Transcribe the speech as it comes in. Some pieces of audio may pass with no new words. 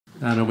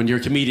I don't know, when you're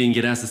a comedian, you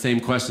get asked the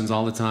same questions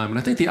all the time. And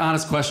I think the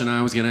oddest question I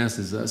always get asked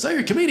is, so you're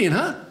a comedian,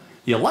 huh?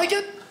 You like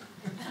it?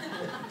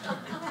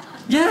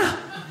 Yeah.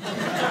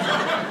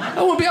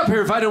 I wouldn't be up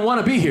here if I didn't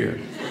want to be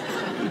here.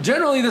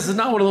 Generally, this is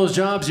not one of those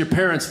jobs your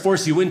parents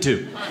force you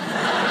into.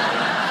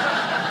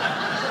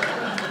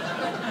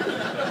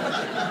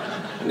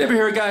 Never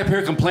hear a guy up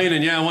here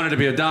complaining, yeah, I wanted to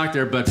be a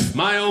doctor, but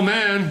my old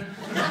man.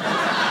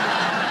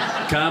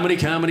 Comedy,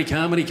 comedy,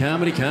 comedy,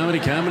 comedy, comedy,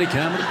 comedy,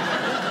 comedy.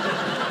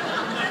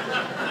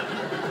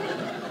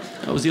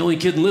 I was the only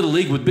kid in Little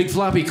League with big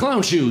floppy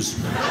clown shoes.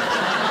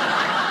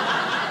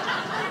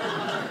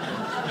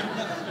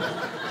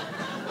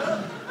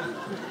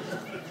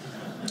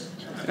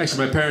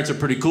 Actually, my parents are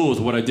pretty cool with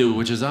what I do,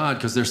 which is odd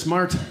because they're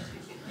smart.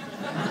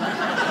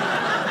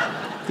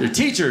 They're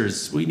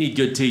teachers. We need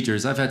good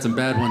teachers. I've had some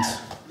bad ones.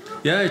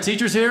 Yeah,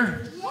 teachers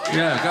here?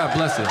 Yeah, God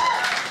bless you.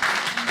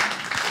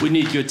 We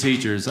need good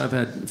teachers. I've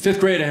had,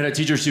 5th grade, I had a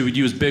teacher, she would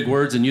use big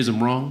words and use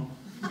them wrong.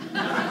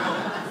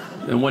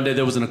 And one day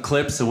there was an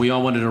eclipse and we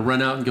all wanted to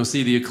run out and go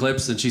see the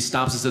eclipse and she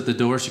stops us at the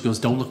door. She goes,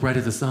 don't look right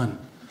at the sun.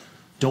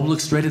 Don't look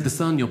straight at the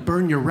sun, you'll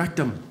burn your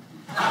rectum.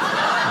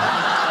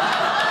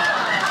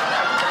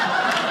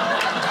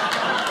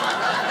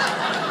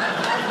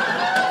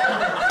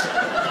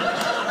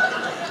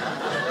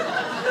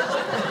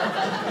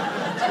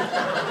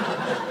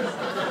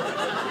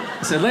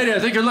 I said, lady, I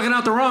think you're looking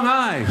out the wrong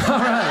eye. All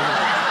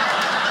right.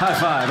 High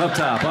five, up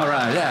top. All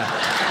right, yeah.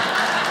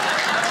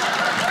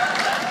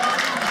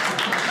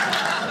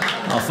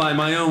 I'll find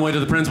my own way to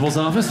the principal's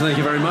office. Thank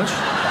you very much.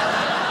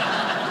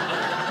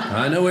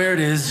 I know where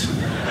it is.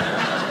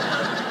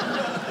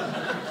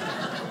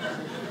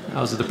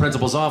 I was at the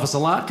principal's office a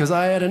lot because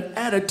I had an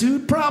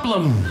attitude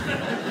problem.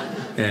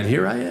 And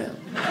here I am.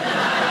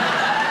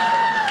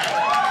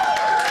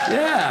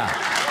 Yeah.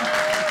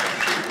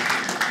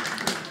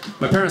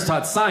 My parents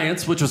taught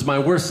science, which was my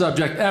worst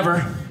subject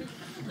ever.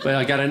 But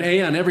I got an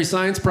A on every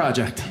science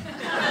project.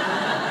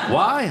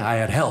 Why? I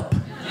had help.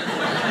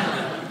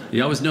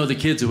 You always know the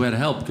kids who had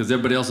help because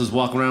everybody else is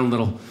walking around with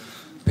little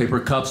paper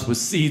cups with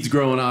seeds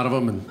growing out of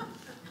them and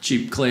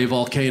cheap clay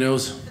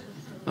volcanoes.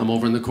 I'm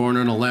over in the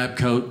corner in a lab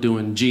coat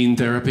doing gene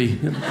therapy.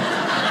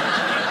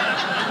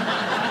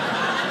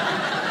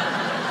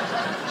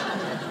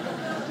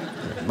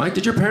 Mike,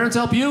 did your parents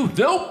help you?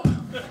 Nope.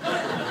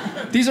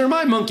 These are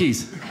my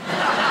monkeys.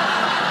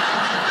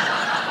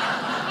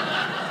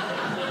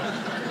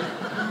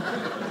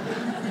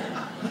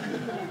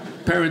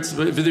 Parents,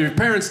 if your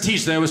parents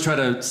teach, they always try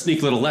to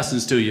sneak little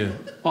lessons to you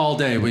all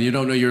day when you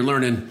don't know you're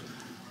learning.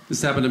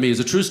 This happened to me. It's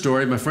a true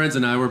story. My friends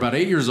and I were about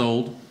 8 years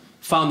old,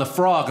 found the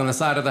frog on the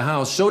side of the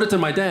house, showed it to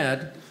my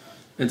dad,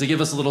 and to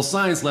give us a little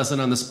science lesson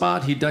on the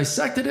spot, he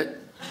dissected it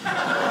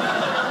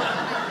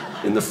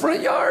in the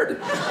front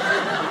yard.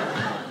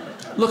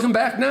 Looking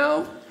back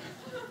now,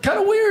 kind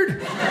of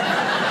weird.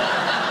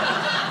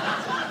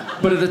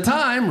 But at the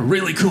time,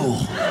 really cool.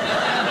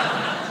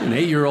 An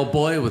 8-year-old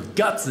boy with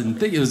guts and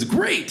things. It was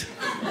great.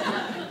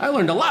 I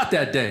learned a lot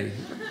that day.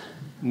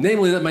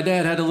 Namely that my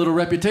dad had a little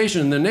reputation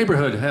in the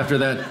neighborhood after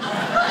that.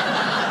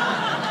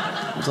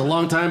 It was a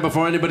long time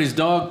before anybody's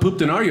dog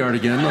pooped in our yard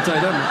again, I'll tell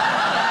you that.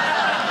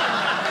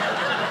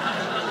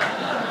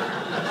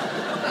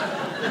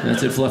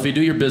 That's it, Fluffy,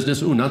 do your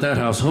business. Ooh, not that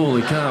house,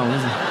 holy cow.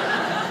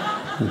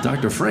 There's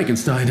Dr.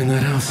 Frankenstein in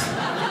that house.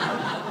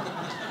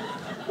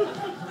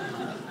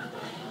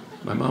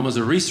 My mom was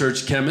a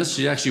research chemist.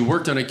 She actually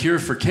worked on a cure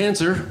for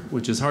cancer,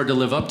 which is hard to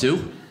live up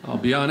to, I'll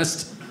be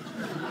honest.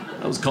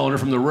 I was calling her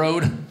from the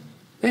road.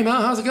 Hey,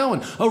 Mom, how's it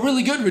going? Oh,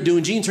 really good. We're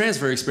doing gene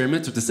transfer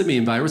experiments with the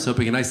simian virus, hoping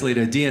we can isolate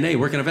a DNA,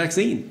 work on a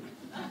vaccine.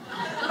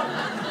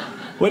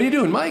 What are you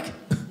doing, Mike?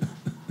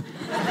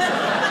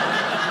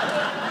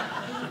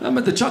 I'm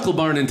at the Chuckle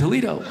Barn in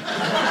Toledo.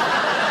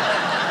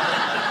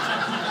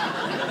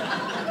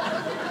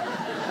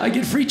 I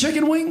get free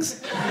chicken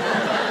wings.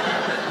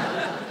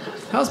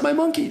 How's my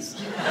monkeys?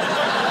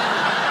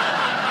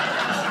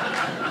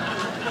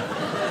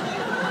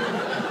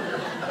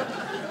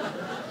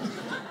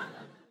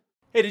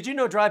 Hey, did you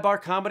know Dry Bar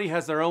Comedy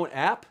has their own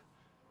app?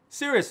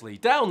 Seriously,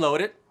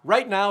 download it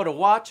right now to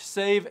watch,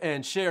 save,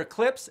 and share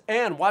clips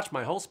and watch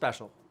my whole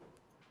special.